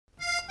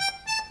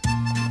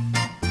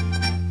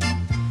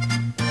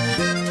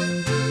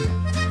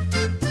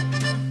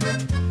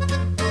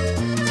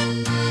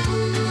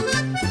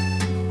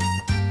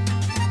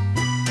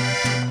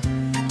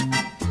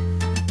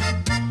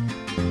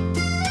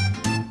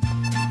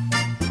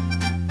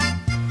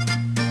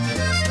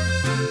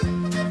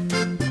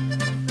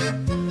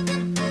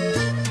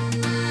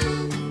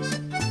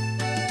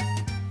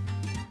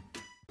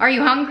Are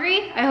you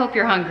hungry? I hope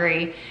you're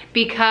hungry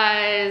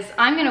because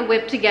I'm gonna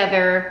whip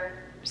together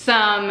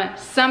some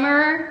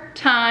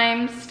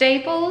summertime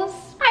staples.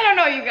 I don't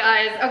know, you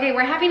guys. Okay,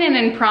 we're having an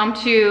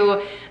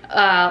impromptu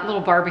little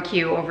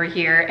barbecue over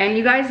here. And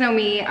you guys know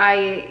me,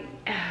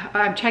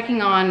 I'm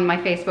checking on my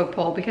Facebook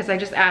poll because I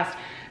just asked,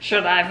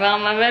 should I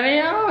film a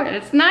video? And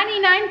it's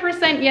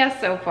 99% yes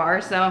so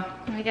far, so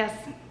I guess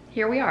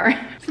here we are.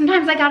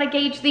 Sometimes I gotta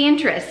gauge the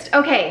interest.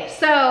 Okay,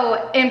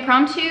 so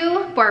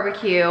impromptu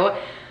barbecue.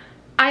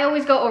 I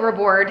always go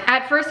overboard.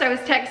 At first I was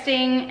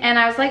texting and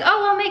I was like,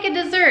 oh, I'll make a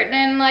dessert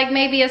and like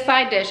maybe a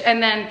side dish.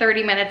 And then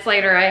 30 minutes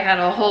later, I had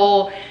a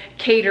whole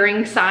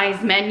catering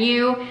size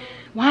menu.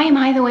 Why am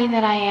I the way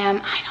that I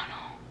am? I don't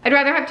know. I'd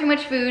rather have too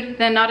much food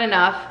than not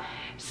enough.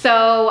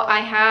 So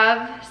I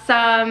have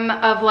some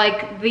of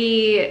like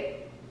the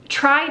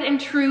tried and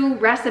true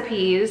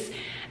recipes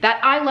that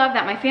I love,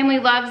 that my family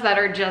loves, that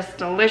are just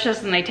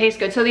delicious and they taste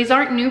good. So these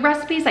aren't new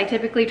recipes. I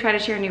typically try to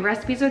share new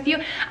recipes with you.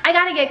 I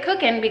gotta get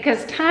cooking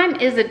because time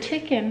is a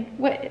ticking.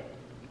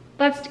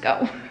 Let's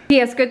go.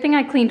 Yes, good thing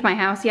I cleaned my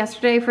house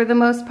yesterday for the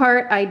most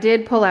part. I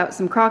did pull out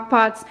some crock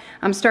pots.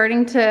 I'm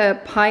starting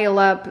to pile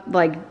up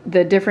like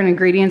the different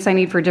ingredients I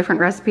need for different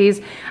recipes.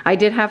 I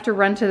did have to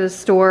run to the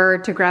store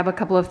to grab a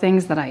couple of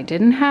things that I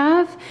didn't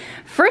have.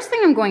 First thing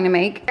I'm going to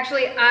make,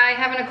 actually I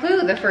haven't a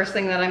clue the first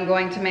thing that I'm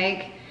going to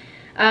make.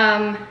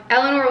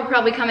 Eleanor will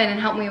probably come in and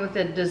help me with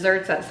the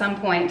desserts at some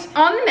point.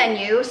 On the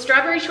menu,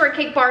 strawberry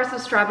shortcake bars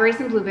with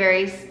strawberries and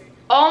blueberries.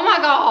 Oh my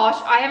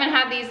gosh, I haven't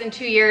had these in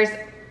 2 years.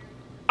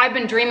 I've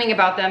been dreaming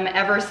about them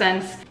ever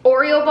since.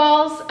 Oreo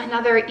balls,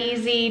 another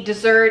easy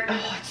dessert.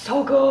 Oh, it's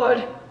so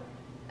good.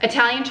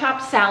 Italian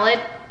chopped salad,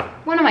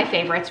 one of my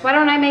favorites. Why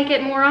don't I make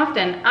it more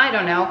often? I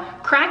don't know.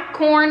 Cracked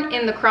corn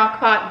in the crock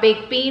pot,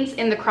 baked beans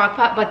in the crock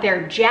pot, but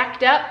they're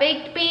jacked up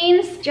baked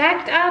beans.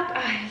 Jacked up,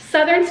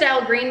 Southern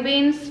style green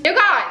beans. You guys,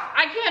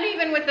 I can't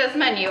even with this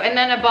menu. And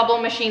then a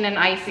bubble machine and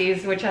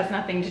ices, which has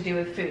nothing to do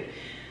with food.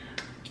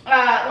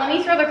 Let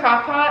me throw the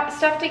crock pot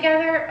stuff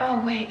together.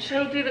 Oh wait,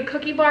 should I do the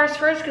cookie bars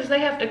first because they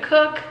have to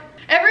cook?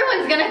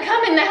 Everyone's gonna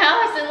come in the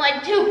house in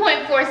like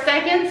 2.4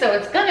 seconds, so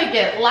it's gonna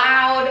get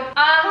loud.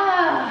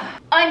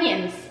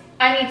 Onions.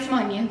 I need some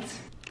onions.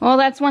 Well,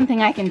 that's one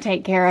thing I can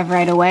take care of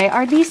right away.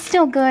 Are these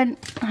still good?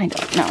 I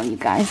don't know, you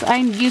guys. I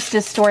used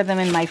to store them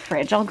in my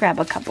fridge. I'll grab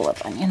a couple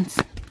of onions.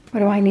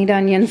 What do I need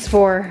onions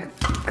for?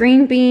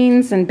 Green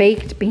beans and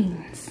baked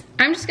beans.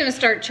 I'm just gonna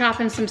start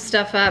chopping some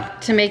stuff up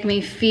to make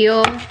me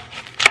feel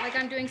like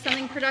I'm doing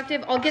something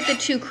productive. I'll get the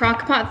 2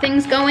 crock pot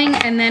things going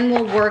and then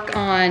we'll work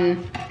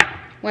on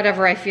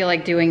whatever I feel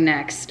like doing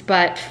next.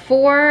 But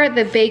for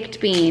the baked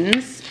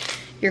beans,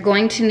 you're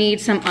going to need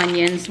some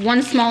onions.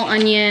 1 small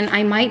onion.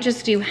 I might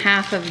just do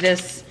half of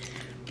this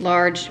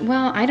large.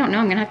 Well, I don't know.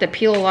 I'm gonna have to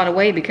peel a lot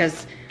away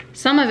because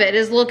some of it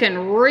is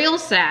looking real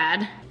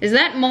sad. Is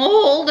that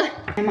mold?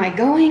 Am I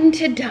going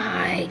to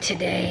die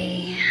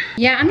today?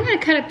 Yeah, I'm gonna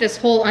cut up this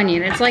whole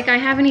onion. It's like I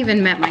haven't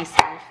even met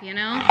myself, you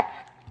know?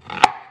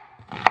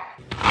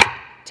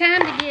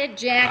 Time to get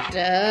jacked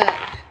up.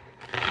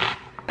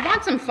 I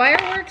bought some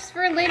fireworks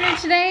for later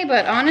today,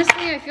 but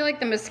honestly, I feel like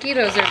the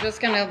mosquitoes are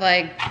just gonna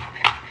like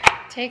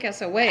take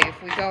us away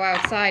if we go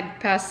outside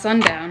past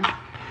sundown.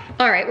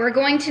 All right, we're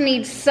going to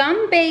need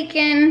some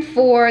bacon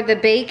for the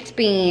baked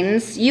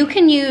beans. You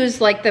can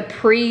use like the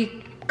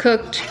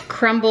pre-cooked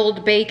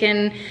crumbled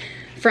bacon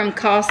from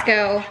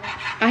Costco.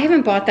 I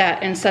haven't bought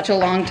that in such a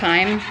long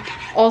time.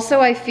 Also,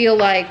 I feel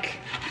like,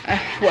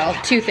 well,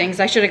 2 things.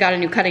 I should have got a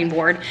new cutting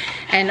board.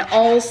 And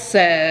also,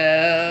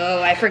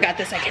 I forgot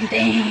the second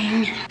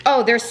thing.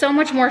 Oh, there's so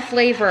much more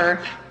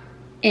flavor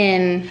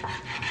in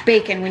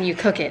bacon when you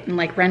cook it and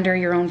like render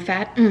your own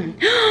fat.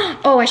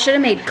 Oh, I should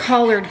have made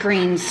collard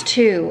greens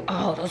too.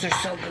 Oh, those are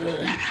so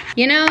good.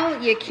 You know,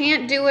 you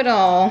can't do it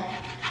all.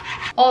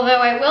 Although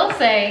I will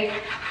say,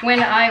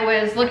 when I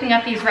was looking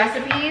up these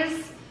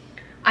recipes,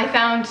 I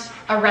found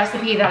a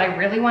recipe that I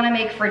really want to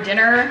make for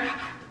dinner,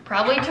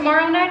 probably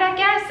tomorrow night, I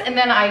guess. And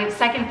then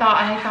second thought,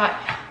 I thought,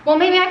 well,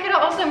 maybe I could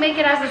also make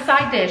it as a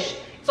side dish.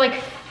 It's like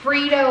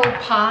Frito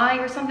pie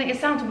or something. It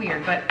sounds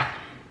weird, but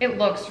it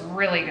looks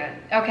really good.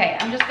 Okay,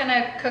 I'm just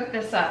gonna cook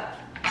this up.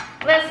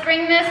 Let's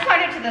bring this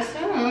part to the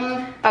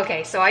stove.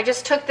 Okay, so I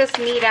just took this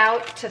meat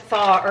out to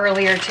thaw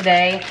earlier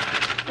today.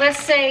 Let's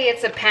say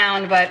it's a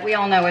pound, but we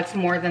all know it's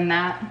more than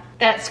that.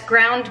 That's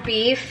ground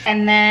beef,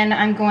 and then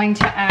I'm going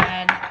to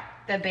add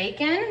the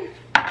bacon.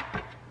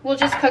 We'll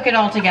just cook it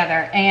all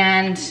together.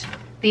 And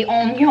the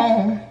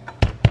onion,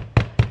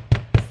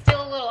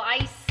 still a little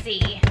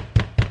icy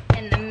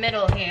in the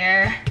middle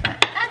here.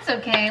 That's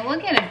okay, we'll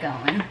get it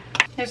going.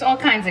 There's all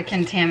kinds of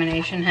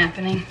contamination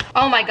happening.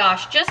 Oh my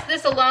gosh, just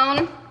this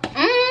alone.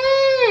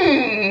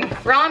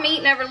 Raw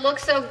meat never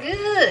looks so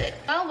good.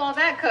 Well, while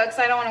that cooks,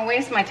 I don't want to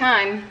waste my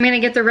time. I'm gonna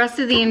get the rest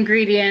of the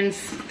ingredients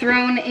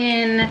thrown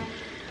in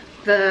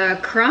the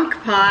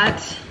crock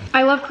pot.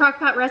 I love crock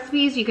pot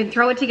recipes. You can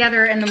throw it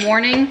together in the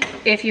morning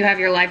if you have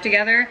your life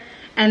together,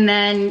 and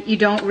then you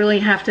don't really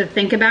have to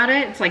think about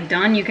it. It's like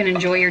done, you can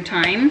enjoy your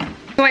time.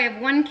 So I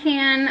have 1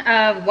 can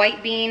of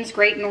white beans,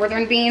 Great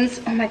Northern beans.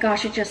 Oh my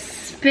gosh, it just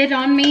spit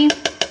on me.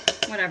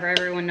 Whatever,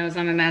 everyone knows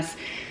I'm a mess.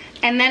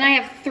 And then I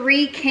have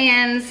 3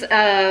 cans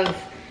of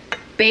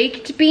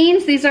baked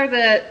beans. These are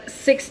the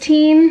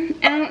 16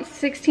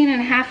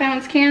 and a half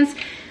ounce cans.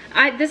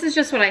 This is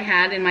just what I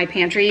had in my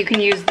pantry. You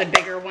can use the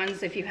bigger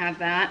ones if you have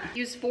that.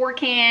 Use 4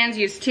 cans,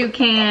 use 2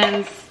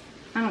 cans.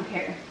 I don't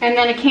care. And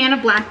then a can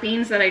of black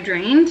beans that I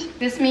drained.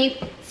 This meat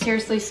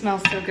seriously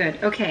smells so good.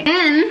 Okay,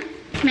 then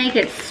to make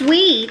it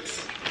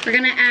sweet, we're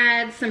gonna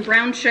add some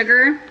brown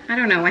sugar. I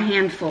don't know, a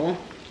handful.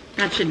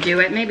 That should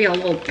do it, maybe a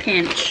little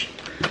pinch.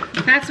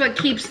 That's what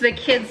keeps the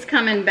kids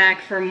coming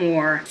back for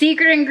more.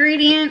 Secret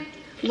ingredient,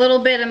 a little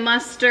bit of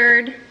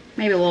mustard,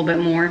 maybe a little bit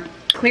more.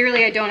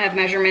 Clearly I don't have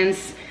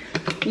measurements.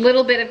 A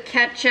little bit of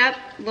ketchup,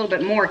 a little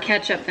bit more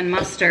ketchup than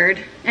mustard.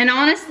 And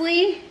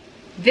honestly,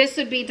 this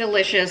would be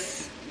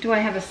delicious. Do I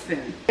have a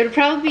spoon? It would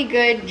probably be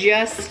good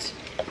just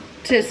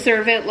to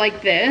serve it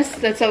like this.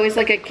 That's always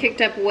like a kicked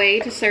up way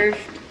to serve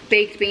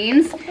baked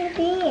beans.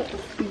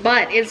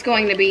 But it's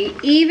going to be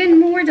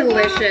even more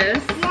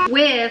delicious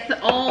with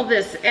all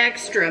this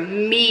extra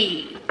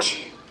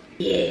meat.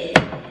 Yeah.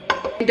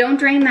 Don't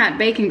drain that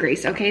bacon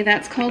grease, okay?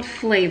 That's called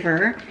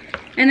flavor.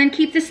 And then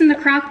keep this in the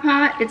crock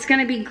pot. It's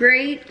gonna be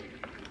great.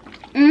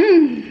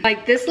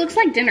 Like this looks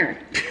like dinner.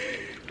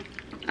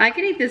 I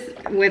could eat this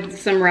with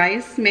some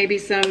rice, maybe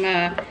some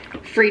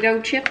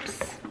Frito chips.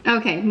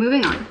 Okay,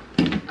 moving on.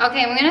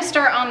 Okay, I'm gonna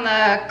start on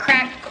the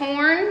cracked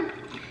corn.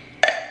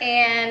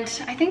 And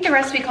I think the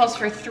recipe calls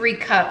for 3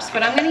 cups,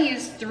 but I'm gonna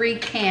use 3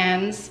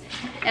 cans.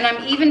 And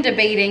I'm even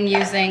debating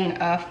using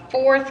a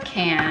 4th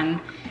can,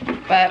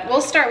 but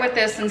we'll start with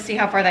this and see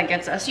how far that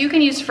gets us. You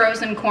can use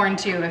frozen corn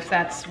too if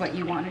that's what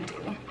you wanna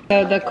do.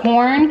 So the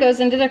corn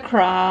goes into the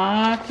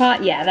crock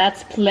pot. Yeah,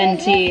 that's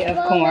plenty of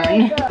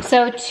corn.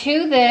 So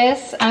to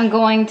this, I'm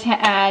going to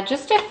add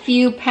just a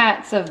few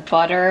pats of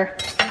butter.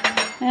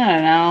 I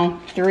don't know,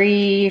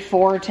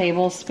 3-4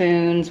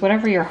 tablespoons,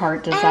 whatever your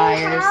heart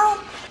desires.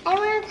 I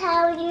want to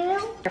tell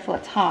you. Careful,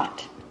 it's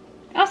hot.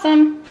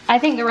 Awesome. I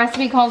think the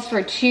recipe calls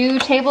for 2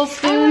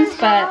 tablespoons,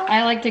 but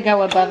I like to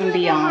go above and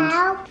beyond.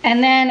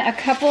 And then a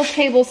couple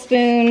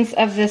tablespoons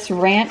of this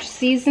ranch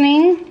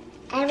seasoning.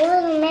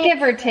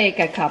 Give or take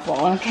a couple,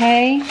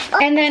 okay?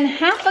 And then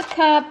half a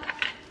cup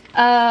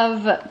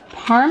of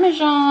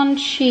Parmesan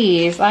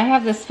cheese. I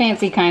have this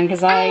fancy kind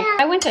because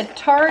I went to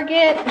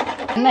Target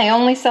and they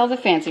only sell the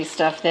fancy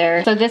stuff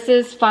there. So this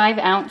is 5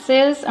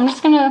 ounces. I'm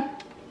just gonna,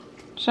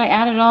 should I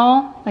add it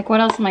all? Like what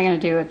else am I gonna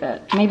do with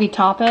it? Maybe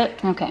top it?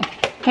 Okay.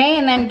 Okay,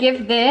 and then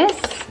give this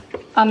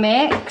a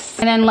mix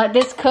and then let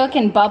this cook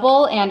and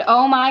bubble, and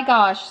oh my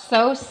gosh,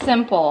 so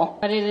simple,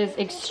 but it is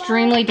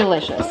extremely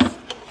delicious.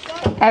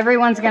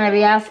 Everyone's gonna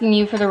be asking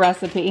you for the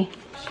recipe.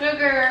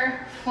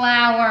 Sugar,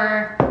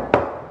 flour,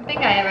 I think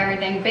I have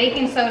everything.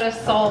 Baking soda,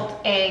 salt,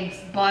 eggs,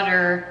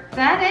 butter. Is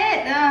that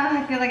it? Oh,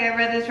 I feel like I've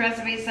read this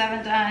recipe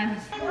 7 times.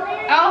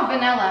 Oh,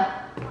 vanilla.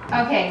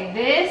 Okay,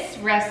 this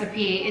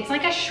recipe, it's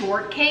like a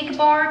shortcake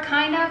bar,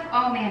 kind of.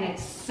 Oh man,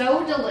 it's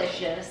so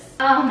delicious.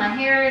 Oh, my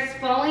hair is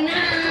falling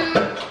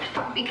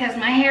out because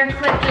my hair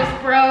clip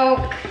just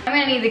broke. I'm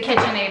gonna need the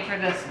KitchenAid for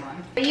this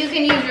one. But you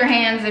can use your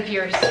hands if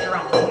you're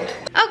strong.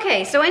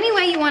 Okay, so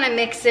anyway you wanna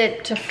mix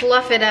it to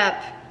fluff it up,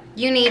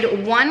 you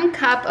need 1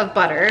 cup of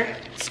butter.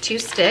 It's 2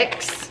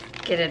 sticks.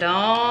 Get it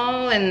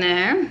all in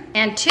there.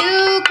 And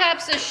 2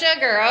 cups of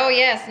sugar. Oh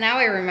yes, now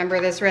I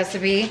remember this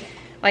recipe.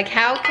 Like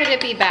how could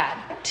it be bad?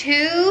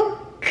 2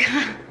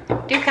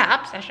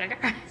 cups of sugar.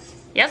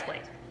 Yes,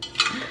 please.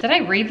 Did I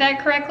read that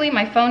correctly?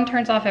 My phone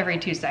turns off every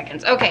 2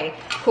 seconds. Okay,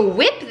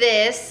 whip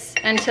this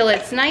until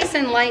it's nice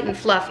and light and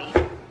fluffy.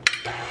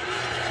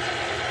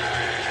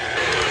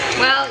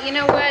 Well, you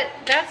know what?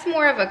 That's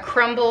more of a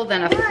crumble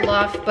than a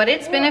fluff, but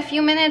it's been a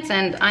few minutes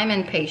and I'm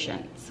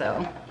impatient,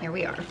 so here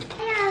we are.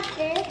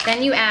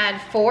 Then you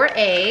add 4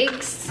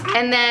 eggs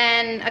and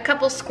then a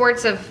couple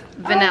squirts of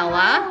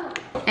vanilla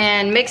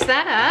and mix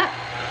that up.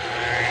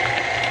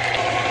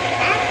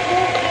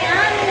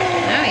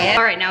 Oh yeah.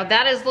 All right, now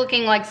that is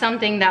looking like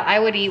something that I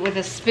would eat with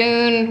a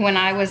spoon when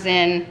I was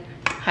in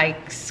high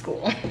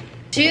school.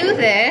 To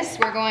this,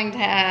 we're going to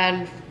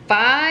add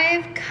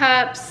 5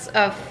 cups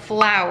of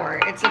flour.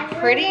 It's a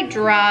pretty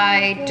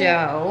dry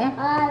dough.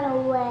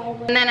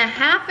 And then a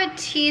 ½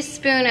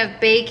 teaspoon of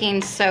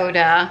baking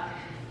soda.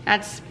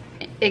 That's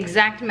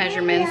exact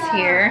measurements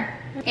here.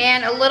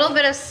 And a little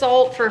bit of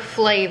salt for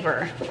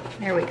flavor.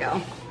 There we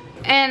go.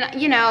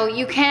 And you know,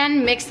 you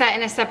can mix that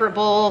in a separate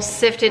bowl,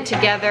 sift it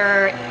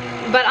together,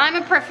 but I'm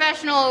a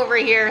professional over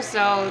here,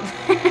 so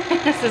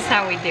this is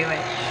how we do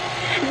it.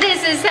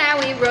 This is how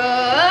we roll.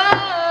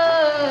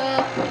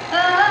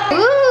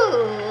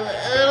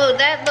 Ooh,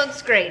 that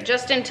looks great.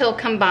 Just until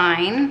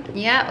combine.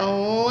 Yeah, a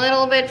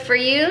little bit for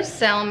you,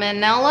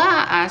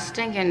 salmonella. I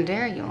stinking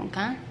dare you,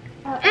 okay?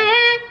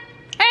 It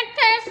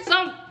tastes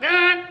so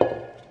good.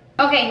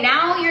 Okay,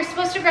 now you're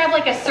supposed to grab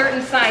like a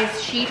certain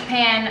size sheet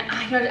pan.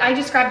 I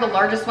just grabbed the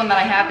largest one that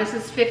I have. This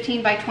is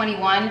 15 by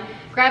 21.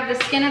 Grab the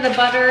skin of the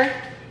butter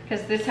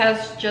because this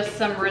has just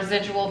some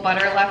residual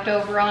butter left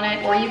over on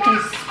it, or you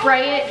can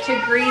spray it to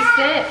grease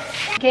it.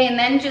 Okay, and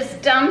then just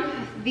dump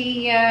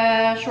the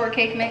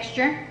shortcake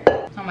mixture.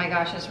 Oh my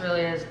gosh, this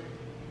really is,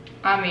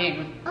 I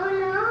mean, Oh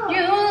no.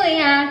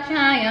 Julia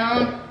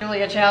Child.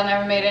 Julia Child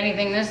never made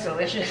anything this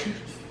delicious.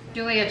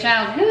 Julia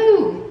Child,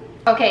 who?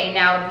 Okay,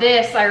 now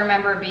this I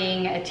remember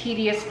being a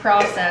tedious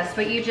process,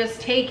 but you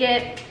just take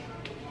it.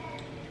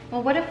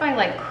 Well, what if I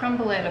like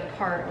crumble it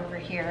apart over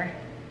here?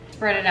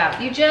 Spread it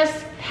out. You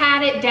just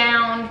pat it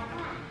down,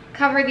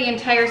 cover the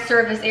entire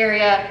surface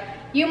area.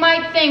 You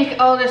might think,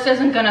 oh, this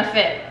isn't gonna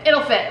fit.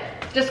 It'll fit.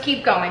 Just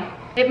keep going.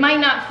 It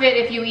might not fit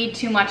if you eat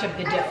too much of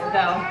the dough,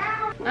 though.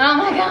 Oh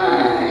my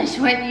gosh,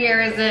 what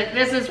year is it?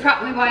 This is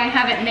probably why I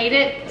haven't made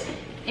it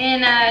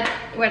in,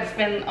 it's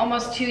been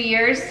almost 2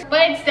 years,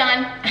 but it's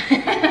done.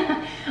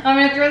 I'm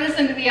gonna throw this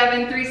into the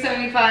oven,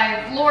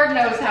 375, Lord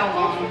knows how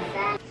long.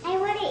 I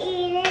want to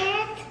eat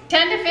it.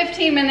 10 to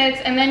 15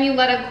 minutes, and then you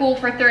let it cool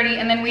for 30,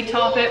 and then we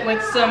top it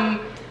with some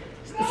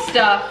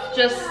stuff.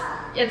 Just,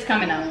 it's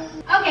coming up.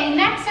 Okay,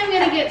 next I'm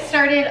gonna get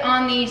started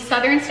on the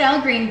Southern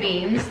style green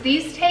beans.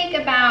 These take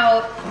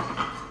about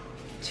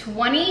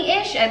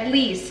 20-ish at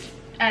least.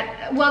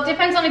 Well, it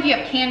depends on if you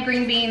have canned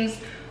green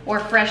beans or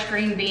fresh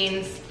green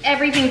beans.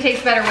 Everything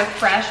tastes better with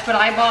fresh, but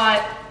I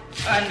bought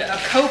a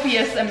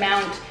copious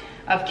amount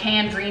of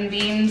canned green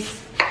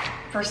beans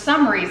for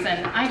some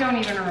reason. I don't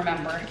even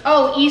remember.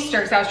 Oh,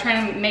 Easter, so I was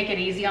trying to make it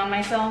easy on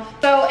myself.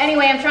 So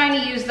anyway, I'm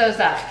trying to use those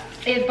up.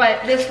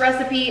 But this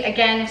recipe,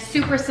 again,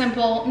 super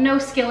simple, no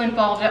skill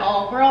involved at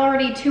all. We're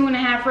already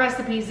 2.5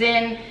 recipes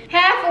in,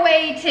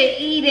 halfway to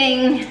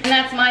eating, and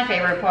that's my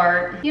favorite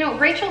part. You know,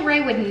 Rachel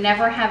Ray would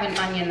never have an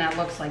onion that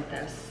looks like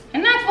this.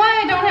 And that's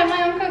why I don't have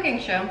my own cooking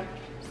show.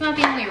 It's not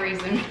the only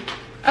reason.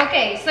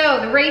 Okay,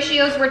 so the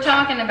ratios we're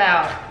talking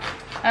about.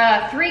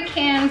 3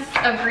 cans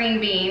of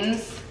green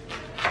beans.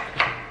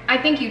 I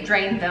think you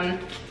drained them.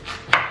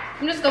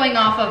 I'm just going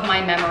off of my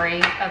memory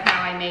of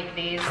how I make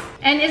these.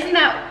 And isn't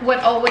that what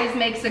always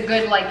makes a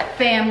good like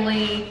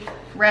family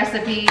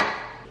recipe?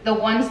 The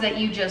ones that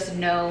you just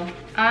know.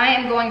 I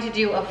am going to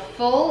do a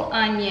full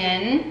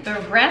onion. The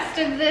rest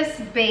of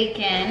this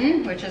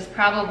bacon, which is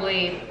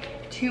probably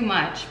too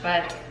much,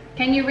 but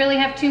can you really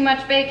have too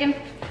much bacon?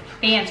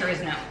 The answer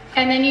is no.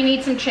 And then you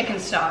need some chicken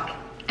stock,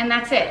 and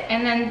that's it.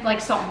 And then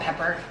like salt and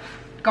pepper.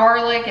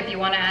 Garlic if you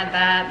want to add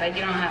that, but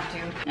you don't have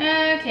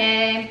to.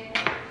 Okay.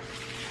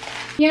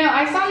 You know,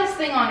 I saw this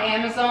thing on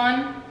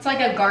Amazon. It's like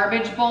a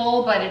garbage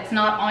bowl, but it's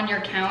not on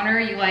your counter.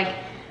 You like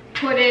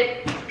put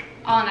it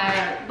on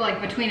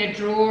like between a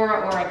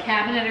drawer or a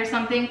cabinet or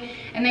something,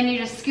 and then you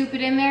just scoop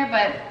it in there,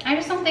 but I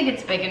just don't think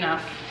it's big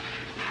enough.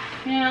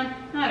 Yeah,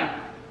 I don't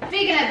know.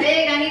 Speaking of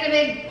big, I need a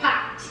big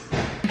pot.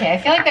 Okay, I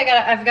feel like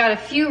I've got a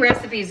few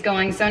recipes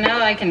going, so now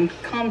I can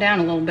calm down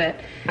a little bit.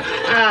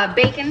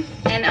 Bacon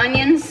and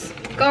onions,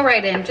 go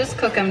right in, just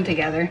cook them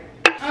together.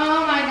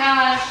 Oh my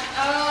gosh,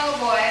 oh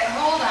boy,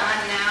 hold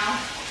on now.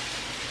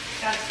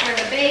 Gotta stir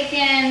the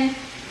bacon.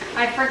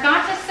 I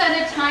forgot to set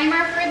a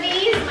timer for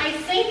these. My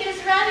sink is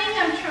running.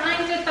 I'm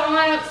trying to thaw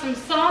out some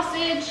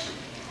sausage.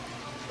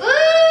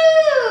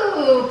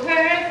 Ooh,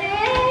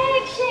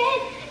 perfection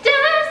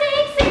does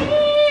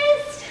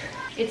exist.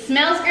 It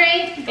smells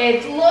great,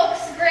 it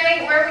looks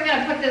great. Where are we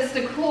gonna put this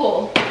to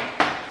cool?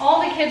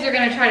 All the kids are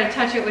gonna try to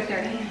touch it with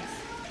their hands.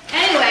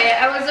 Anyway,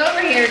 I was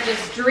over here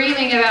just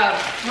dreaming about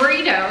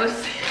Fritos,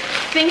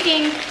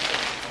 thinking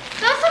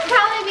this would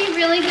probably be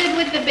really good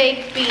with the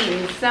baked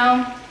beans, so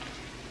I'm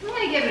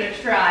gonna give it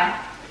a try.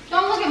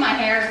 Don't look at my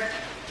hair.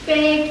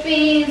 Baked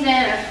beans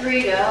and a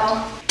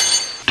Frito.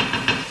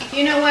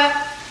 You know what?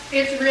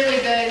 It's really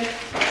good.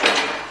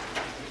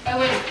 I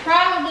would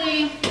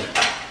probably,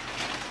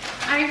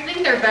 I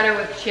think they're better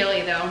with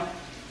chili though.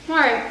 All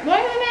right,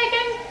 what are we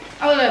making?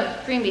 Oh,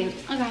 the green beans,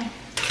 okay.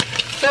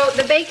 So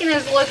the bacon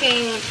is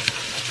looking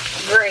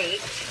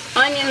great.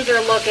 Onions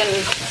are looking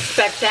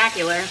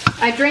spectacular.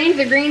 I drained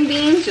the green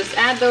beans, just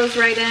add those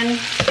right in.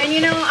 And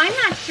you know, I'm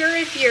not sure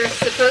if you're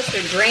supposed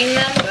to drain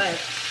them, but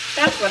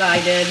that's what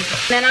I did.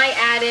 Then I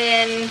add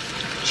in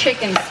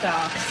chicken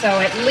stock. So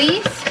at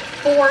least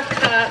 4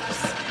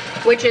 cups,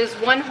 which is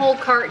 1 whole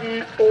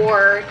carton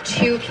or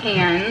 2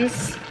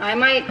 cans. I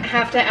might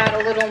have to add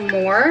a little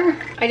more.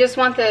 I just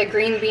want the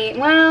green bean,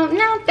 well,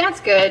 no, that's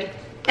good.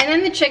 And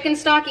then the chicken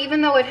stock,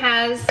 even though it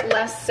has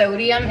less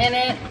sodium in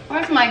it.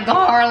 Where's my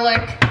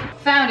garlic?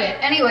 Found it.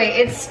 Anyway,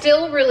 it's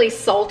still really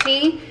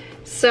salty,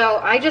 so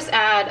I just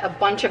add a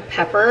bunch of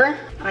pepper.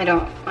 I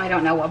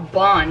don't know, a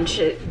bunch,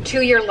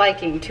 to your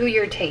liking, to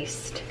your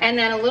taste. And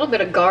then a little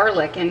bit of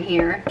garlic in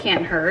here,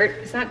 can't hurt.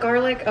 Is that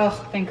garlic? Oh,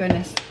 thank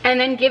goodness. And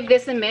then give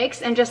this a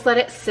mix and just let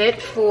it sit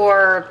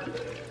for,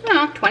 I don't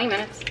know, 20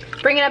 minutes.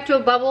 Bring it up to a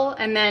bubble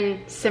and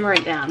then simmer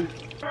it down.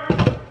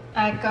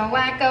 Wacko,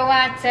 wacko,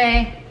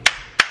 wate.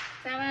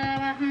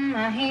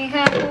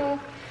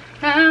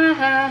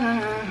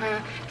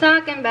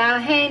 Talking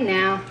about hey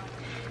now,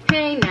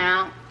 hey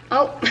now.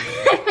 Oh,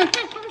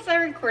 was I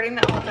recording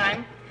that whole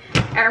time?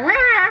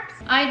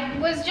 I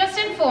was just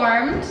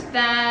informed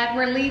that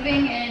we're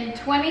leaving in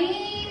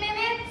 20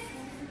 minutes.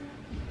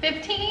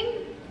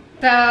 15?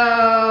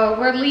 So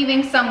we're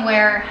leaving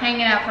somewhere,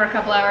 hanging out for a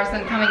couple hours,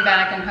 then coming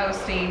back and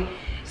hosting.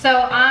 So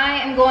I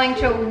am going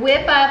to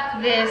whip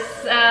up this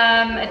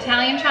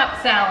Italian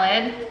chopped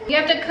salad. You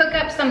have to cook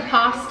up some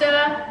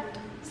pasta.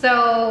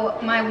 So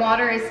my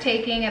water is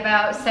taking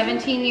about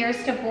 17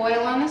 years to boil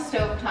on the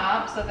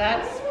stovetop, so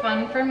that's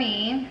fun for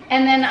me.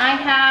 And then I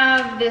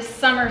have this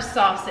summer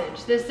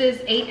sausage. This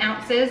is 8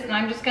 ounces, and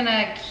I'm just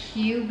gonna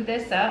cube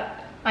this up.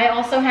 I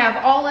also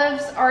have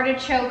olives,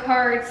 artichoke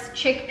hearts,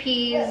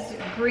 chickpeas,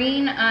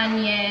 green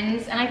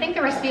onions, and I think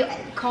the recipe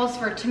calls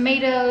for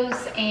tomatoes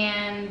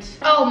and,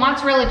 oh,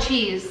 mozzarella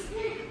cheese.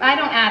 I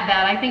don't add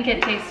that. I think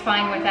it tastes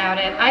fine without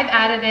it. I've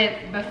added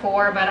it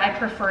before, but I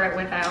prefer it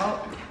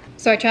without.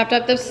 So I chopped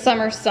up the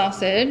summer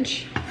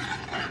sausage,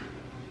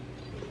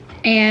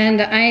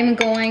 and I'm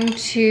going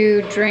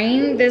to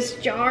drain this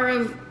jar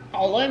of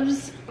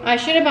olives. I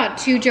should have bought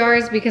 2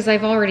 jars because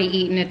I've already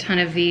eaten a ton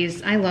of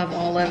these. I love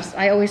olives.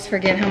 I always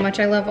forget how much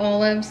I love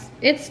olives.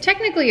 It's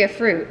technically a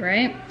fruit,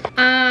 right?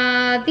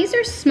 These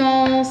are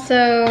small,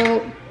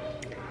 so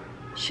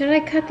should I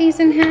cut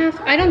these in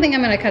half? I don't think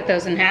I'm gonna cut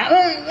those in half,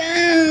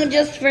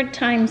 just for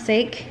time's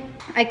sake.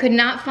 I could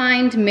not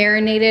find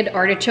marinated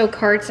artichoke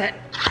hearts at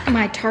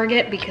my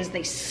Target because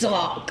they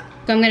suck.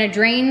 So I'm gonna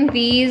drain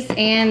these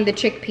and the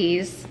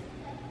chickpeas.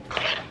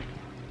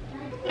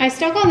 I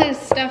stuck all this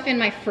stuff in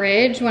my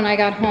fridge when I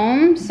got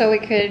home so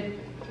it could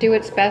do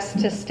its best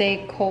to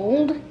stay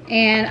cold.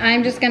 And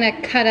I'm just gonna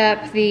cut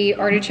up the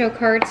artichoke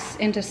hearts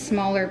into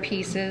smaller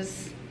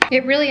pieces.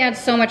 It really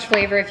adds so much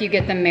flavor if you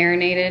get them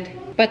marinated.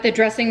 But the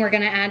dressing we're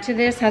gonna add to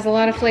this has a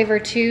lot of flavor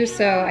too,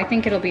 so I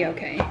think it'll be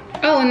okay.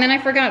 Oh, and then I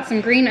forgot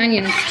some green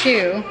onions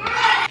too.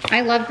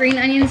 I love green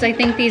onions. I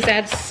think these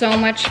add so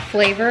much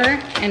flavor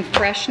and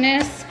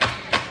freshness.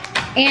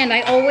 And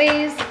I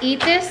always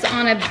eat this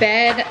on a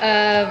bed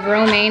of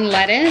romaine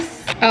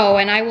lettuce. Oh,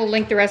 and I will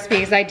link the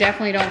recipes. I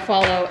definitely don't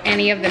follow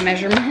any of the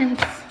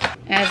measurements,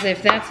 as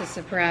if that's a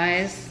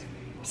surprise.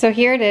 So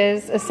here it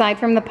is, aside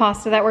from the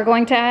pasta that we're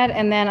going to add,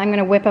 and then I'm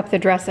gonna whip up the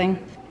dressing.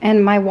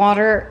 And my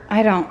water,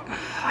 I don't know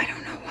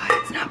why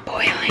it's not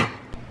boiling.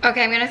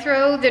 Okay, I'm gonna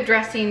throw the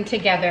dressing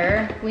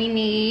together. We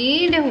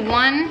need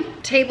 1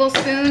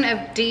 tablespoon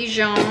of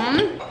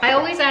Dijon. I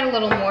always add a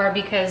little more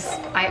because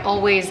I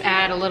always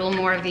add a little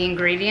more of the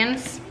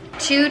ingredients.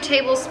 2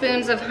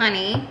 tablespoons of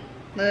honey,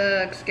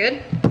 looks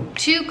good.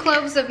 2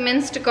 cloves of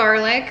minced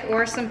garlic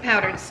or some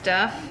powdered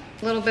stuff.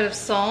 A little bit of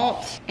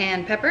salt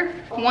and pepper.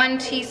 1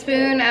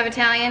 teaspoon of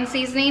Italian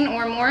seasoning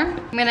or more.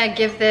 I'm gonna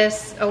give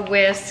this a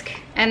whisk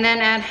and then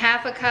add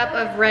 1/2 cup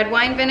of red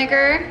wine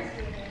vinegar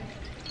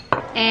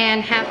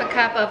and 1/2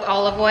 cup of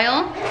olive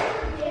oil.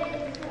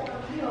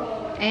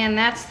 And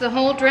that's the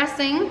whole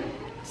dressing.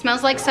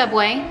 Smells like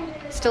Subway.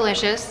 It's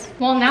delicious.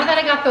 Well, now that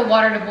I got the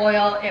water to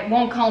boil, it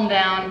won't calm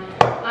down.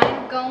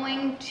 I'm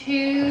going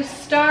to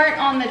start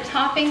on the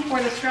topping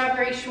for the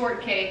strawberry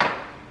shortcake.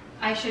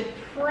 I should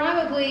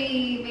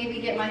probably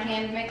maybe get my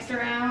hand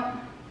mixer out.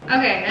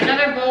 Okay,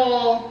 another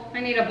bowl. I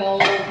need a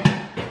bowl.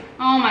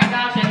 Oh my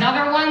gosh,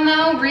 another one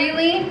though,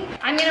 really?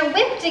 I'm gonna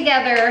whip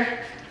together.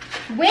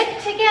 Whip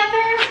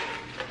together?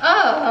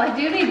 Oh, I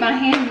do need my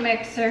hand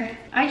mixer.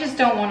 I just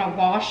don't want to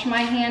wash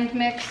my hand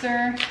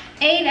mixer.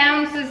 8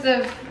 ounces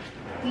of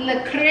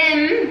Le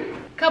Creme,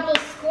 couple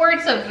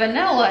squirts of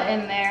vanilla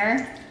in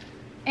there,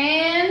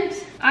 and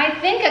I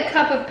think a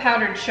cup of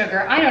powdered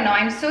sugar. I don't know,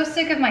 I'm so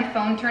sick of my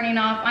phone turning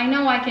off. I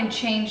know I can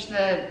change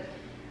the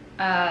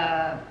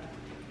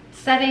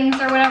settings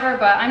or whatever,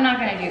 but I'm not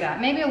gonna do that.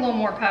 Maybe a little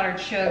more powdered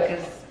sugar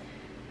because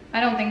I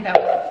don't think that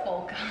would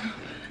bulk up.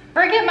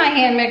 Forget my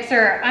hand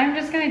mixer. I'm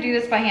just gonna do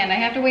this by hand. I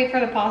have to wait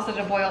for the pasta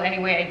to boil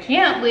anyway. I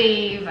can't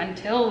leave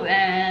until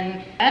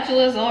then.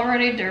 Spatula's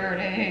already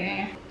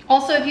dirty.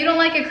 Also, if you don't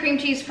like a cream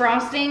cheese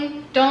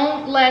frosting,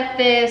 don't let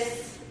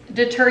this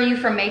deter you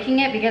from making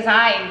it because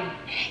I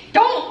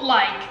don't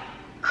like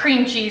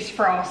cream cheese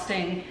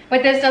frosting.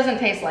 But this doesn't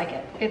taste like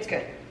it. It's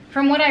good.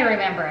 From what I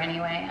remember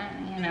anyway.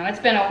 You know, it's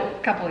been a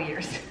couple of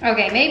years.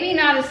 Okay, maybe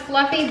not as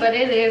fluffy, but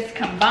it is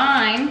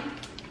combined.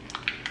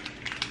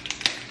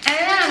 And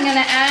then I'm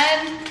gonna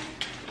add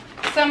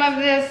some of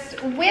this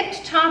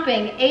whipped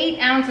topping, 8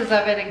 ounces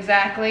of it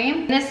exactly.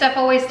 And this stuff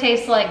always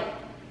tastes like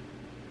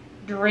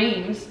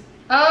dreams.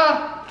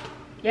 Oh,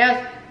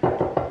 yes.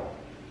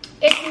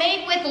 It's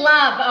made with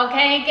love,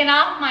 okay? Get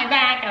off my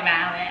back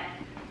about it.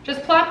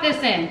 Just plop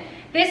this in.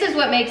 This is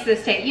what makes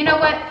this taste. You know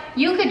what?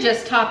 You could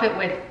just top it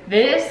with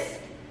this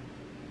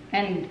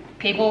and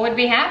people would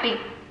be happy,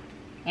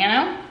 you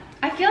know?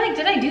 I feel like,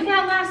 did I do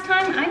that last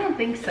time? I don't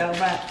think so,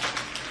 but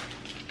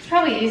it's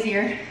probably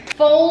easier.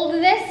 Fold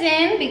this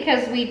in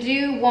because we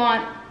do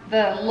want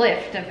the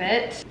lift of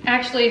it.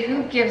 Actually,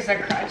 who gives a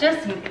crap?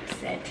 Just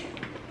mix it.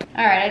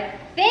 All right, I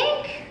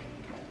think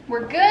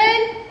we're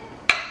good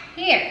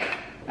here.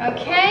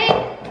 Okay,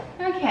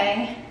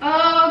 okay.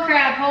 Oh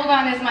crap, hold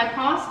on, is my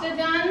pasta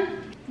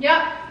done?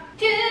 Yep,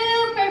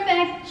 to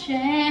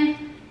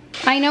perfection.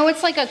 I know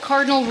it's like a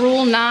cardinal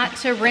rule not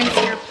to rinse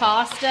your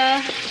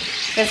pasta,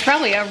 There's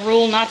probably a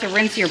rule not to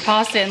rinse your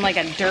pasta in like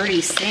a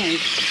dirty sink.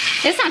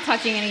 It's not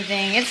touching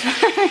anything, it's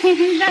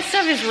fine. That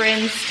stuff is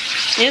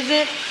rinsed. Is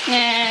it?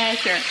 Yeah,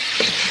 sure.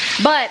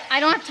 But I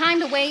don't have time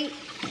to wait.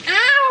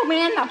 Ow,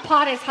 man, the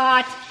pot is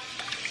hot.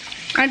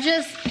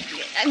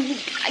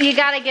 You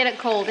gotta get it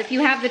cold. If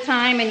you have the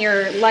time and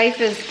your life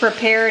is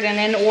prepared and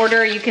in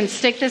order, you can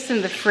stick this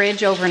in the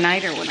fridge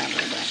overnight or whatever,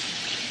 but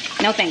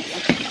no thank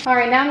you. All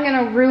right, now I'm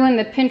gonna ruin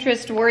the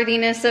Pinterest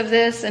worthiness of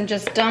this and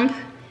just dump.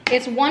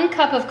 It's 1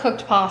 cup of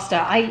cooked pasta.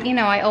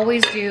 I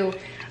always do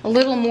a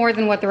little more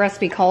than what the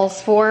recipe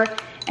calls for,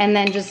 and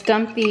then just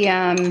dump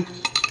the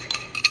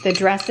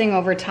dressing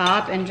over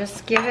top and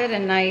just give it a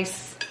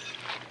nice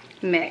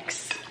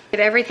mix.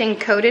 Get everything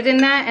coated in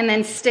that and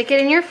then stick it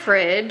in your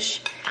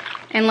fridge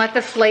and let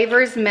the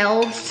flavors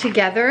meld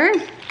together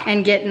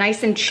and get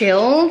nice and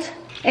chilled.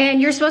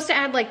 And you're supposed to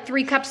add like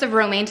 3 cups of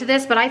romaine to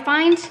this, but I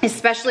find,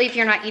 especially if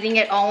you're not eating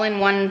it all in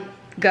one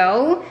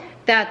go,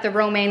 that the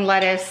romaine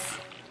lettuce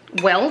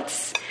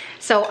welts.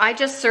 So I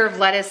just serve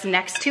lettuce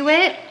next to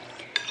it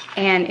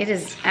and it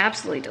is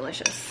absolutely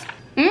delicious.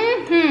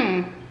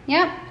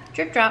 Yep,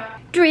 drip drop.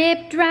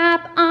 Drip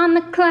drop on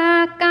the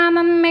clock,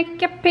 I'ma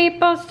make your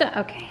people stop.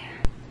 Okay.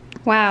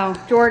 Wow,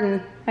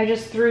 Jordan, I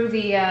just threw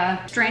the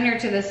strainer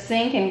to the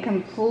sink and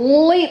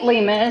completely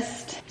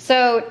missed.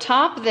 So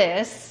top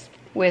this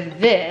with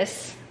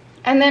this,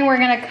 and then we're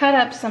gonna cut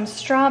up some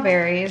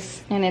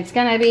strawberries and it's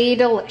gonna be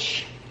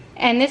delish.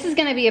 And this is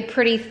gonna be a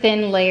pretty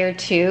thin layer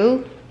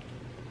too,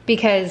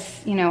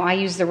 because, I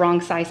used the wrong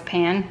size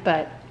pan,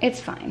 but it's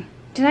fine.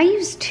 Did I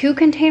use 2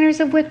 containers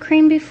of whipped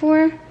cream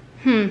before?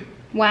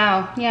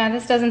 Wow, yeah,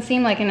 this doesn't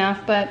seem like enough,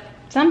 but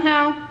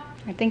somehow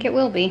I think it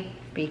will be,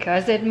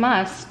 because it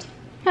must.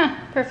 Huh,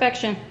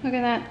 perfection, look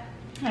at that.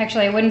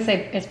 Actually, I wouldn't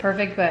say it's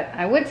perfect, but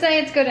I would say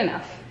it's good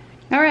enough.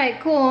 All right,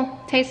 cool,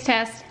 taste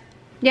test.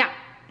 Yeah,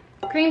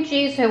 cream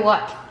cheese to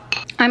what?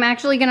 I'm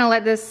actually gonna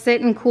let this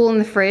sit and cool in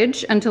the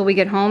fridge until we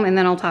get home, and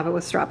then I'll top it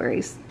with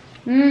strawberries.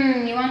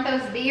 You want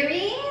those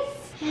berries?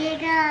 Here you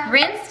go.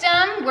 Rinsed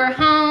them, we're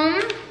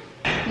home.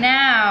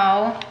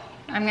 Now,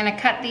 I'm gonna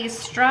cut these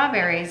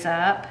strawberries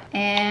up,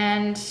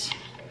 and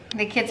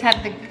the kids had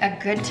a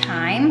good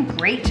time,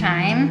 great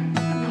time.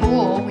 The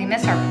pool, we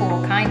miss our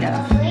pool, kind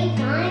of. Great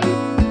time.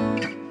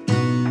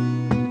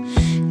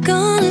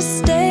 Gonna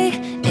stay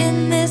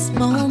in this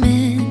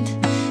moment,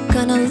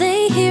 gonna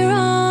lay here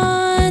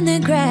on the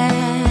grass.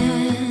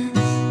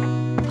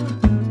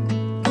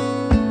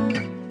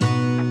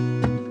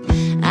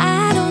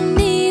 I don't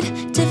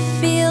need to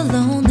feel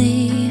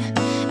lonely,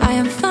 I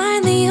am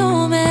finally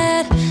home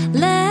at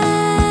last.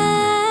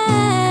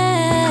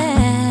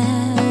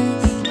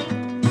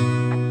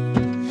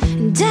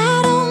 And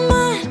I don't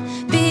mind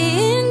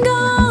being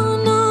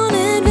gone on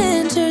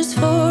adventures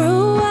for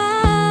a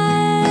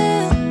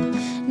while.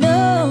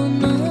 No,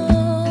 no.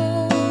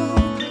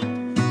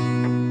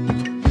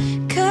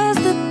 'Cause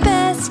the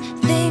best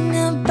thing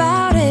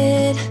about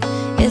it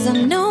is I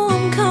know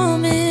I'm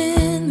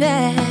coming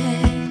back.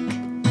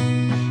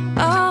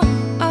 Oh,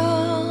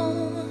 oh.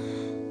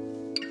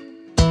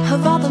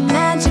 Of all the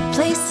magic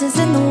places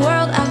in the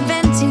world I've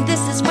been to,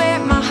 this is where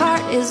my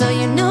heart is. Oh,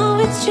 you know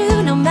it's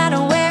true. No matter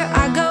where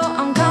I go,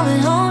 I'm coming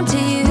home to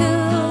you.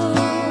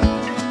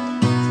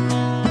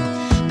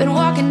 Been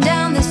walking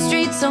down the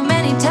street so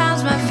many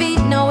times, my feet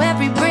know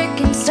every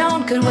brick and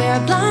stone. Could wear a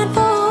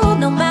blindfold.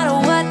 No matter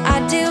what I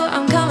do,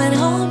 I'm coming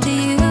home to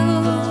you.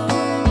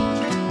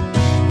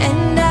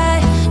 And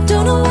I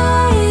don't know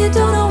why,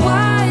 don't know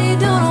why,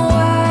 don't know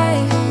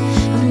why,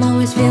 I'm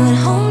always feeling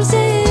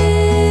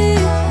homesick.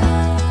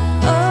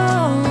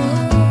 Oh,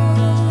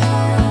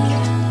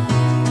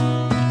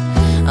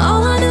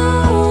 all I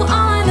know,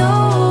 all I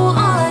know,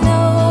 all I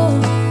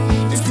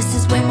know is this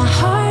is where my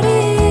heart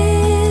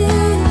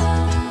is.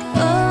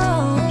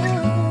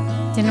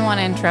 Oh. Didn't want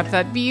to interrupt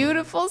that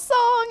beautiful song.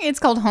 It's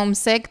called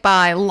Homesick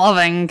by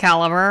Loving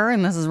Caliber,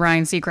 and this is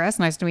Ryan Seacrest.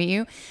 Nice to meet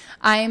you.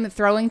 I'm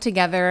throwing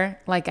together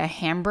like a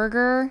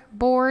hamburger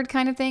board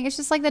kind of thing. It's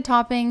just like the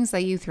toppings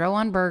that you throw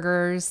on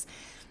burgers.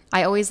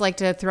 I always like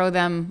to throw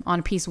them on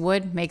a piece of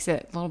wood, makes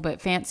it a little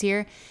bit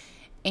fancier.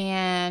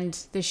 And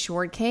the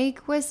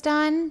shortcake was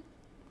done.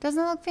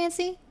 Doesn't it look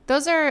fancy?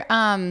 Those are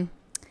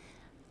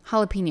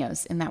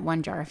jalapenos in that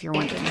one jar, if you're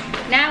wondering.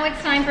 Now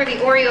it's time for the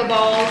Oreo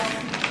balls.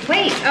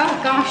 Wait, oh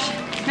gosh.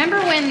 Remember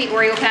when the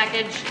Oreo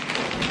package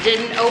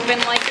didn't open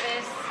like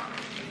this?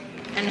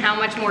 And how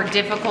much more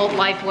difficult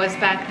life was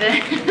back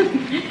then?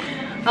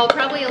 I'll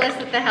probably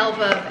elicit the help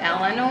of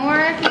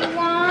Eleanor if you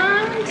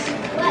want.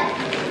 What?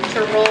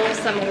 To roll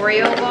some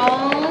Oreo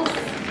balls.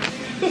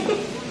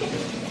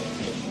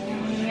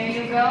 There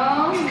you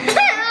go.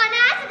 Oh,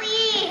 not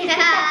sweet.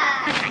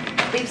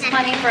 Leaves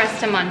plenty for us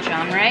to munch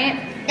on, right?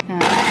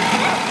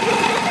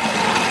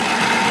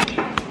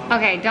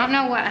 Okay, don't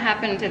know what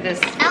happened to this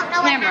Don't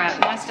know what camera. It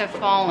happened. must have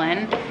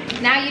fallen.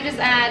 Now you just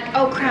add,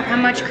 oh crap, how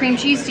much cream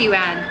cheese do you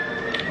add?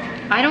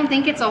 I don't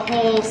think it's a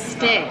whole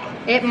stick.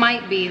 It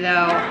might be though.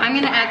 I'm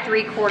gonna add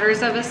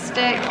 3/4 of a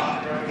stick.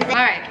 All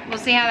right, we'll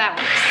see how that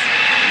works.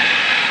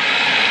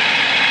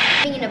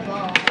 In a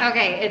bowl.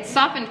 Okay, it's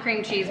softened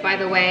cream cheese, by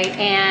the way,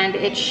 and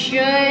it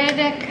should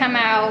come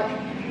out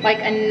like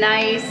a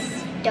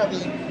nice,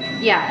 Doughy.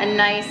 yeah, a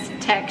nice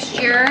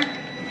texture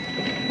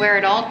where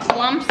it all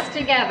clumps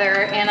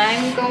together. And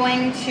I'm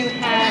going to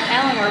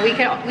have Eleanor,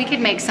 we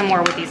could make some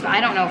more with these, but I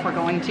don't know if we're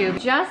going to.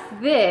 Just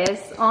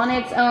this on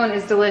its own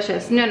is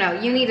delicious. No,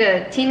 you need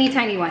a teeny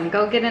tiny one.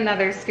 Go get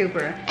another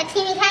scooper. A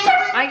teeny tiny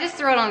one? I just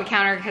throw it on the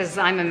counter because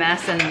I'm a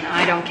mess and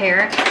I don't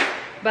care.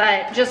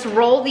 But just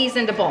roll these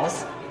into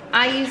balls.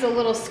 I use a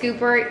little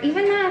scooper.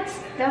 Even that's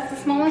the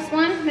smallest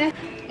one.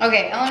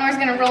 Okay, Eleanor's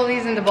gonna roll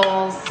these into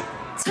balls.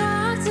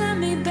 Talk to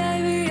me,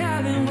 baby,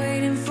 I've been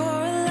waiting for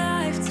a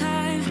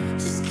lifetime.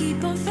 Just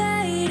keep on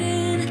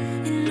fading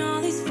in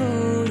all these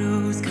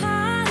photos,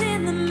 caught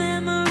in the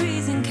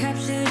memories and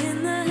captured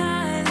in the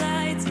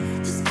highlights.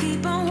 Just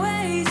keep on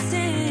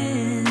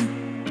wasting.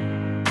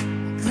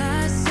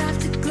 Glass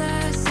after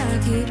glass, I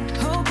keep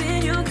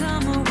hoping you'll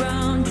come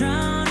around,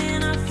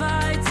 drowning our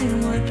fights in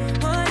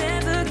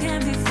whatever can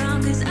be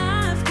found. 'Cause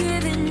I've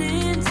given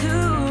in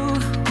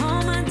to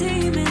all my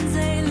demons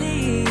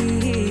lately.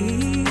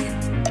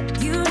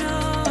 You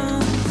know,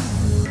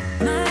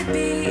 might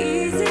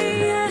be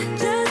easier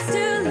just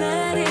to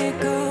let it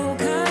go.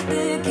 Cut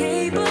the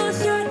cable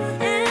short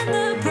and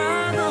the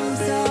problem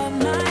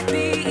solved. Might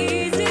be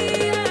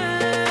easier.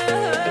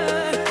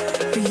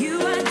 For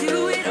you, I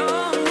do it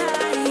all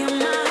night. You're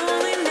my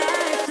only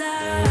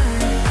lifeline.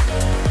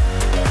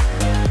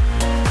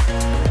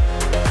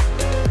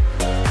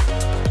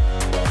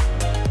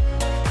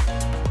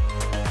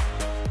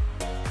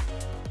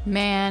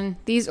 Man,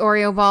 these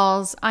Oreo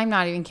balls, I'm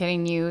not even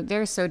kidding you.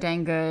 They're so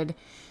dang good.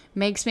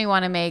 Makes me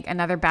want to make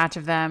another batch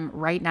of them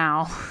right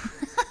now.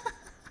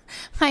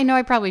 I know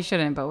I probably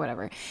shouldn't, but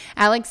whatever.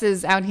 Alex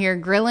is out here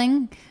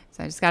grilling,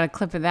 so I just got a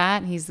clip of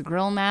that. He's the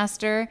grill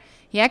master.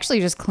 He actually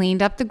just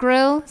cleaned up the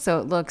grill, so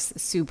it looks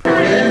super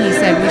clean. He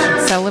said we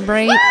should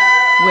celebrate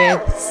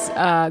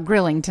with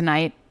grilling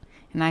tonight.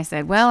 And I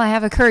said, well, I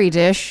have a curry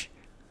dish,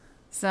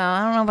 so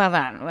I don't know about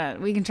that, but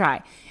we can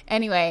try.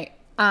 Anyway,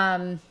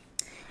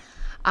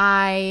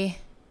 I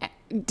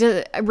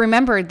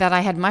remembered that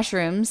I had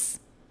mushrooms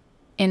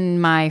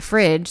in my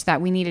fridge that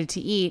we needed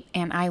to eat,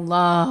 and I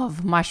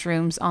love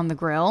mushrooms on the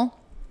grill.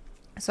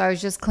 So I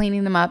was just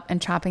cleaning them up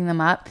and chopping them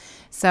up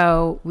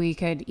so we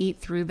could eat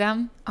through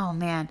them. Oh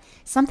man,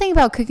 something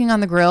about cooking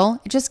on the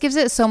grill, it just gives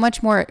it so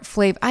much more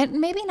flavor.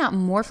 Maybe not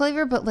more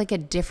flavor, but like a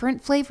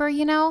different flavor,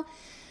 you know?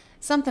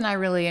 Something I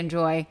really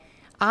enjoy.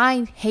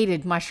 I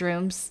hated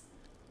mushrooms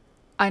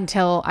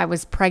until I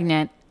was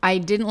pregnant. I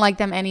didn't like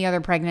them any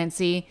other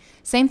pregnancy.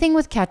 Same thing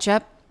with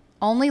ketchup.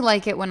 Only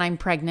like it when I'm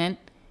pregnant.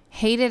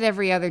 Hate it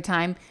every other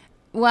time.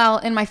 Well,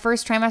 in my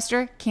first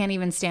trimester, can't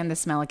even stand the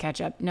smell of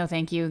ketchup. No,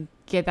 thank you.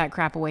 Get that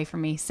crap away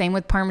from me. Same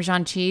with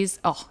Parmesan cheese.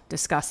 Oh,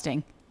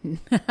 disgusting.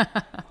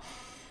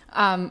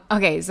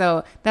 Okay,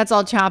 so that's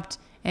all chopped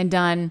and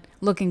done.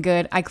 Looking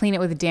good. I clean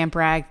it with a damp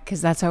rag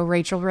because that's how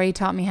Rachel Ray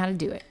taught me how to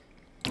do it.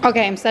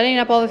 Okay, I'm setting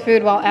up all the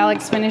food while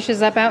Alex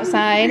finishes up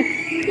outside.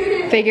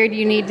 Figured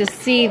you need to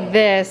see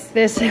this.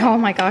 This, oh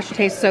my gosh, it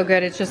tastes so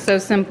good. It's just so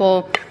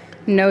simple.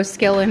 No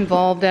skill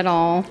involved at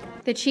all.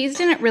 The cheese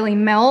didn't really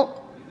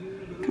melt.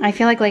 I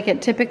feel like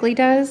it typically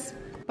does,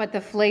 but the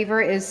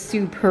flavor is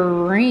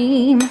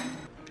supreme.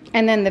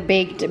 And then the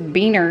baked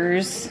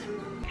beaners.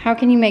 How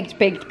can you make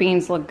baked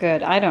beans look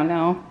good? I don't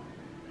know,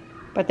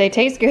 but they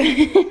taste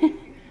good.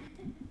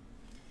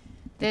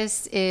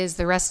 This is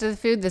the rest of the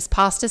food, this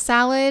pasta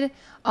salad.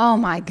 Oh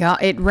my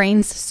God, it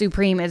reigns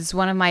supreme. It's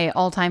one of my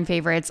all-time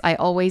favorites. I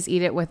always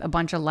eat it with a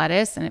bunch of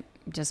lettuce, and it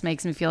just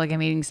makes me feel like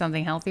I'm eating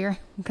something healthier,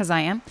 because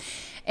I am.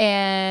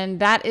 And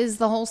that is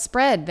the whole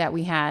spread that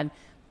we had.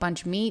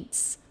 Bunch of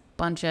meats,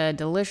 bunch of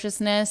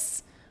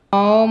deliciousness.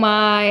 Oh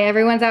my,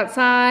 everyone's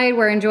outside.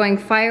 We're enjoying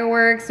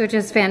fireworks, which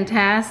is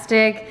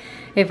fantastic.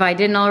 If I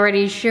didn't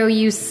already show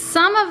you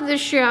some of the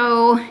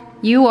show,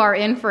 you are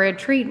in for a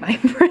treat, my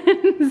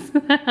friends.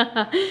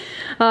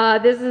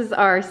 This is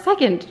our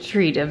second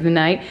treat of the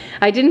night.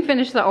 I didn't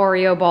finish the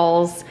Oreo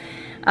balls,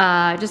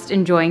 just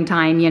enjoying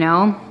time, you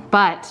know.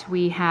 But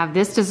we have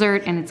this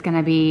dessert, and it's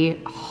gonna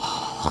be,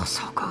 oh,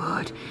 so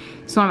good.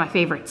 It's one of my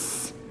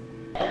favorites.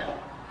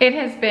 It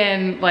has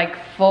been like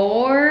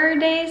 4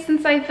 days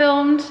since I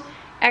filmed.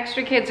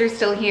 Extra kids are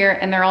still here,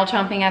 and they're all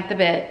chomping at the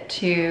bit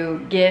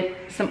to get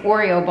some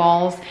Oreo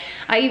balls.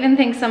 I even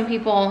think some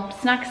people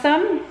snuck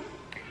some.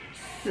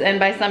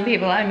 And by some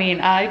people, I mean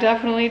I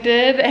definitely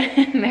did,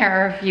 and there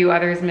are a few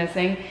others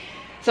missing.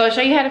 So I'll show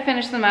you how to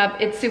finish them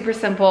up. It's super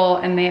simple,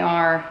 and they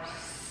are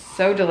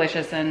so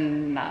delicious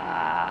and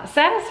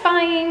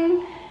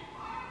satisfying.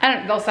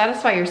 They'll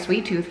satisfy your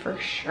sweet tooth for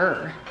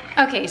sure.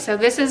 Okay, so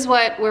this is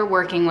what we're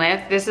working with.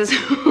 This is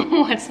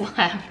what's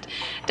left.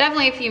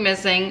 Definitely a few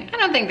missing. I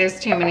don't think there's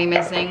too many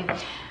missing,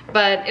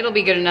 but it'll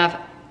be good enough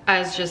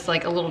as just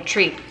like a little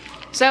treat.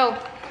 So,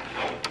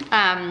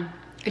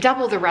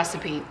 double the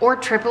recipe or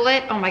triple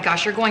it. Oh my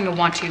gosh, you're going to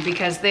want to,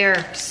 because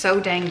they're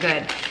so dang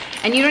good.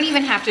 And you don't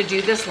even have to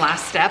do this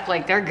last step,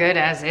 like they're good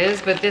as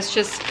is, but this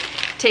just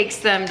takes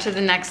them to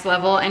the next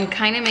level and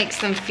kind of makes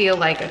them feel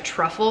like a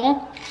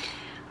truffle.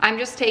 I'm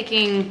just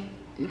taking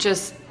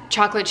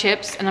chocolate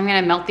chips and I'm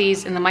gonna melt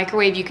these in the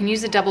microwave. You can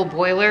use a double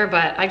boiler,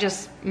 but I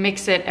just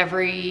mix it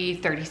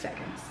every 30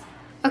 seconds.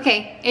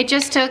 Okay, it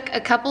just took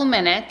a couple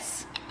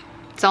minutes.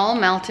 It's all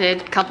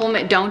melted.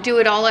 Don't do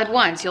it all at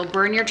once. You'll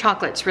burn your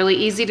chocolate. It's really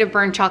easy to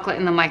burn chocolate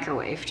in the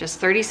microwave. Just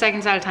 30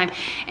 seconds at a time.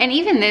 And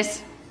even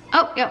this,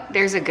 oh, yep,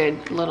 there's a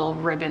good little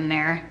ribbon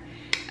there.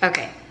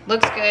 Okay,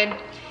 looks good.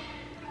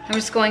 I'm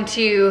just going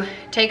to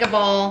take a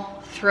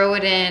ball, throw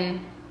it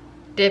in,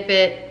 dip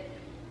it,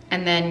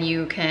 and then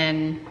you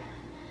can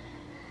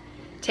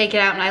take it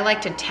out. And I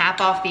like to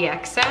tap off the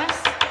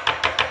excess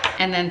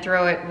and then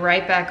throw it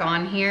right back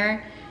on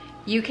here.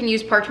 You can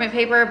use parchment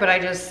paper, but I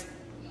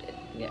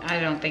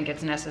don't think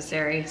it's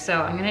necessary.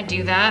 So I'm gonna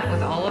do that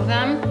with all of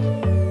them.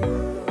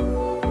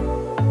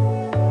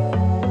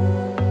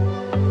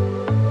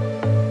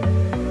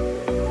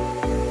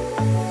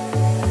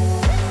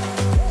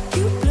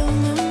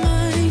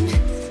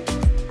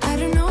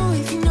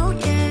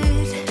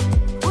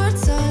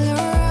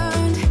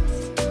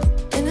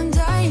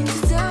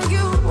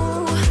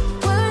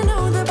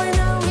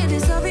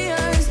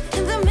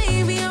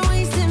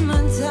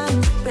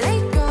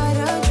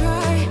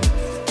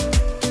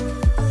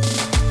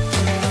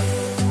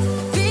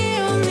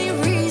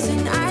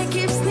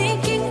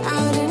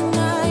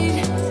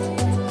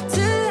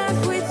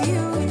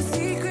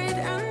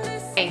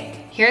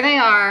 Here they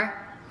are.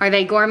 Are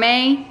they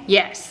gourmet?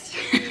 Yes.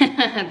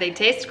 They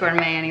taste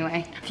gourmet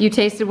anyway. If you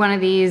tasted one of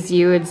these,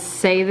 you would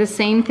say the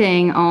same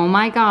thing. Oh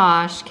my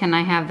gosh, can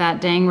I have that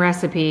dang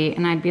recipe?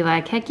 And I'd be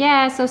like, heck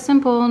yeah, so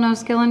simple, no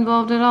skill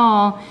involved at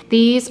all.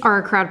 These are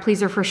a crowd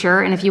pleaser for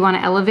sure. And if you want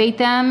to elevate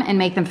them and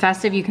make them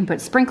festive, you can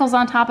put sprinkles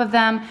on top of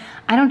them.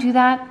 I don't do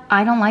that.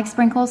 I don't like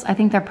sprinkles. I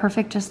think they're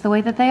perfect just the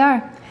way that they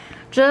are.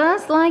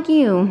 Just like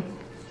you.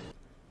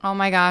 Oh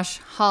my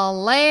gosh,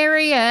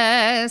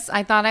 hilarious.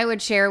 I thought I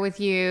would share with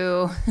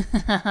you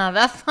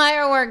the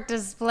firework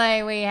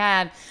display we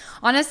had.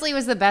 Honestly, it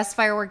was the best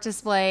firework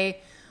display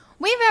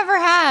we've ever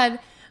had.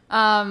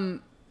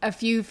 A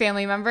few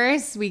family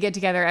members, we get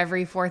together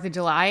every 4th of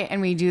July and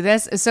we do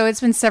this. So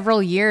it's been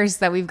several years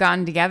that we've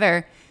gotten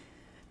together.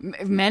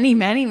 Many,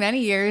 many,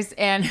 many years.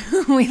 And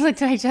we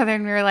looked at each other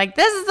and we were like,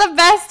 this is the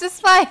best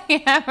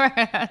display ever.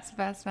 That's the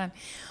best one.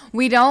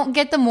 We don't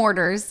get the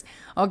mortars,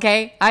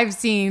 okay? I've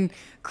seen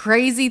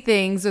crazy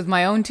things with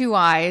my own 2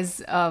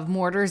 eyes of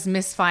mortars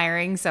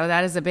misfiring. So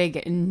that is a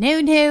big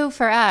no-no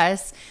for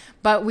us,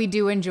 but we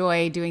do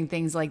enjoy doing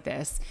things like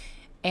this.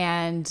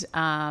 And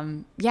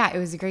yeah, it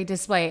was a great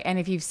display. And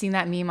if you've seen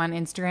that meme on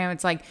Instagram,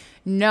 it's like,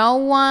 no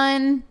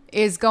one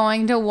is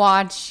going to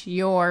watch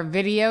your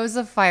videos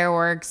of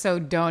fireworks, so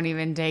don't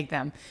even take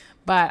them.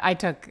 But I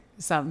took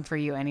some for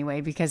you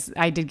anyway, because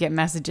I did get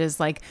messages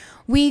like,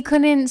 we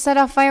couldn't set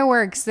off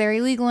fireworks, they're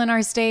illegal in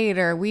our state,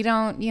 or we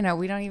don't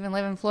even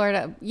live in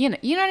Florida, you know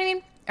what I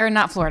mean? Or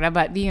not Florida,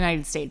 but the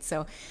United States.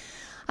 So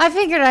I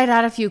figured I'd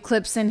add a few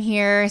clips in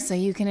here so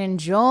you can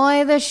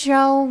enjoy the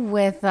show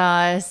with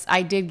us.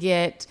 I did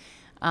get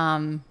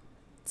some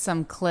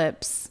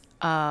clips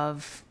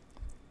of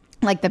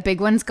like the big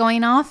ones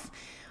going off.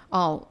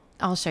 I'll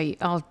show you.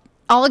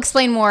 I'll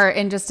explain more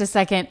in just a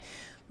second,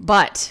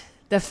 but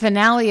the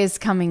finale is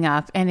coming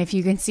up, and if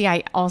you can see,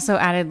 I also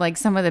added like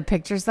some of the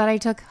pictures that I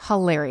took.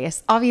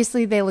 Hilarious.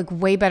 Obviously, they look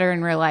way better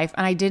in real life,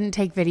 and I didn't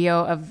take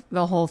video of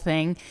the whole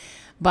thing,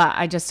 but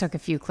I just took a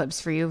few clips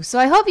for you. So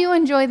I hope you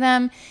enjoy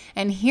them,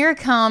 and here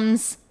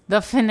comes the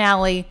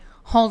finale.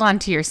 Hold on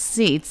to your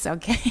seats,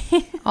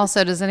 okay?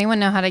 Also, does anyone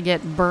know how to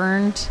get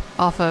burned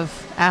off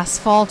of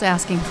asphalt?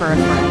 Asking for a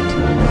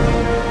friend.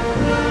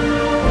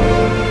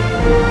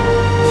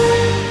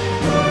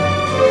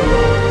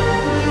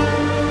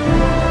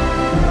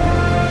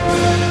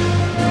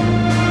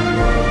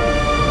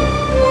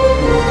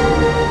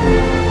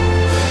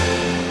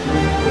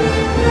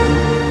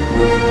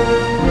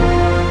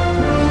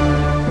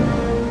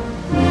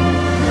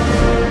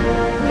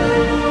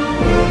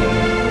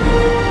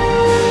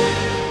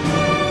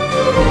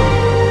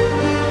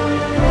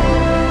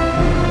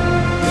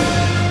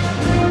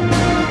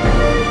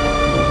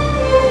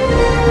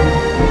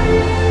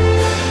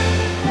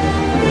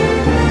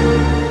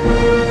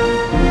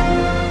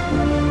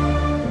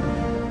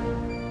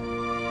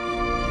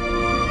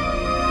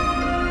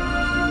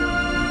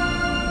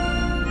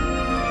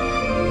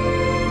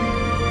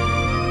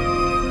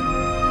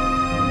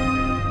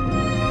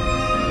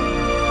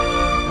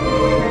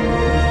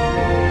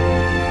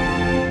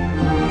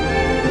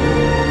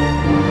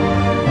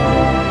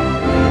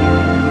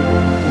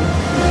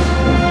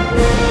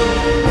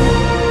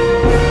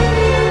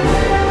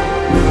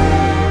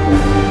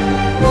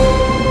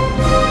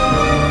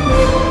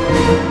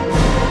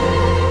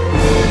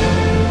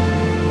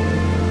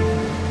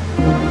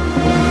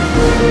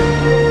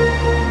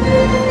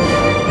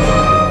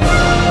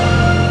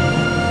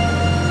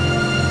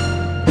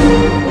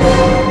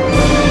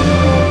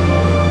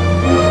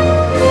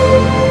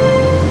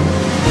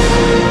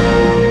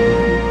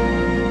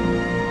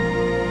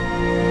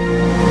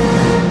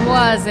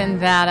 Isn't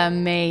that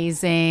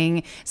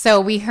amazing? So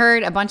we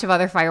heard a bunch of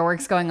other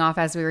fireworks going off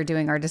as we were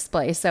doing our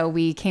display. So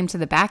we came to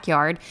the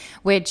backyard,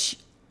 which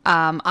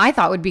I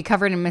thought would be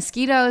covered in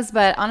mosquitoes,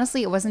 but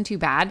honestly, it wasn't too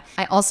bad.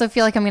 I also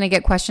feel like I'm going to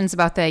get questions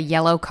about the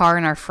yellow car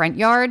in our front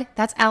yard.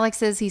 That's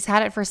Alex's. He's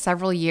had it for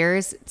several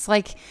years. It's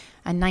like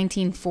a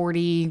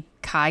 1940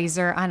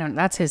 Kaiser. I don't know.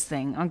 That's his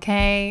thing.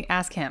 Okay.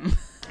 Ask him.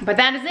 But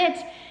that is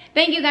it.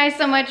 Thank you guys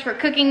so much for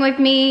cooking with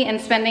me and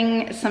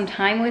spending some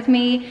time with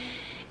me.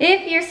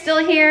 If you're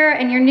still here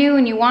and you're new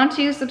and you want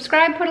to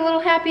subscribe, put a little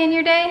happy in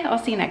your day. I'll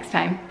see you next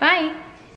time. Bye.